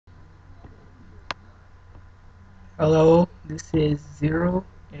Hello, this is Zero,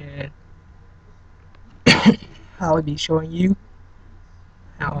 and I'll be showing you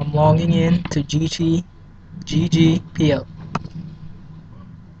how I'm logging in to GGPO.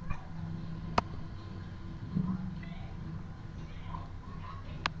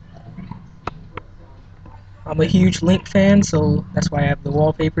 I'm a huge Link fan, so that's why I have the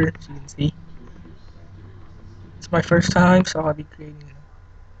wallpaper, as you can see. It's my first time, so I'll be creating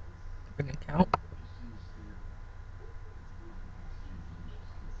an account.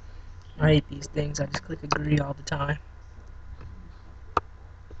 I hate these things, I just click agree all the time.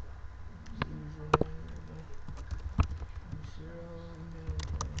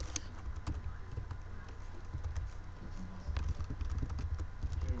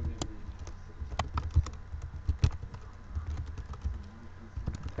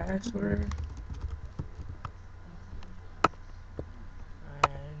 Password.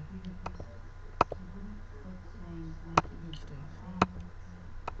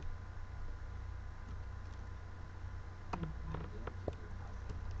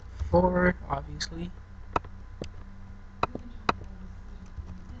 Forward, obviously.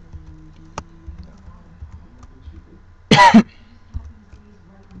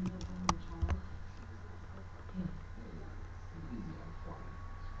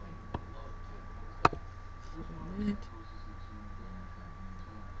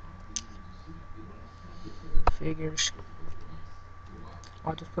 Figures.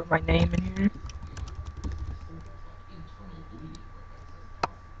 I'll just put my name in here.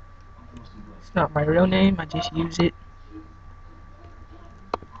 It's not my real name, I just use it.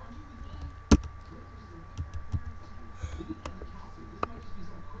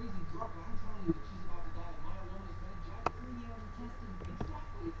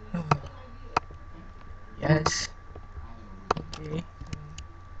 Yes. Okay.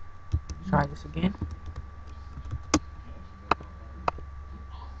 Try this again.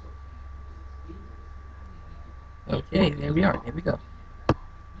 Okay, there we are. There we go.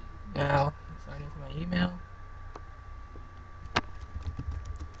 Now, sign into my email.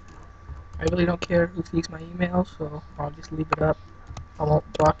 I really don't care who sees my email, so I'll just leave it up. I won't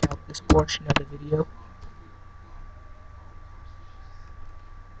block out this portion of the video.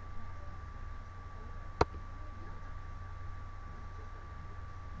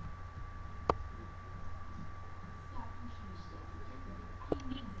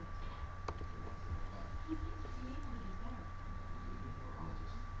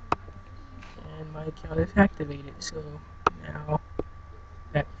 And my account is activated, so now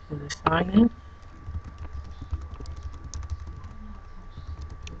back to the sign in.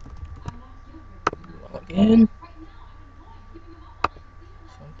 Log in.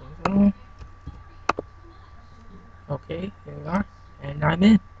 Something's wrong. Okay, here we are. And I'm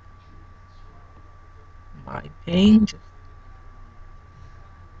in. My page.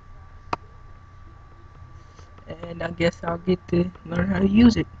 And I guess I'll get to learn how to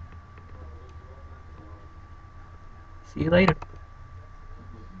use it. See you later.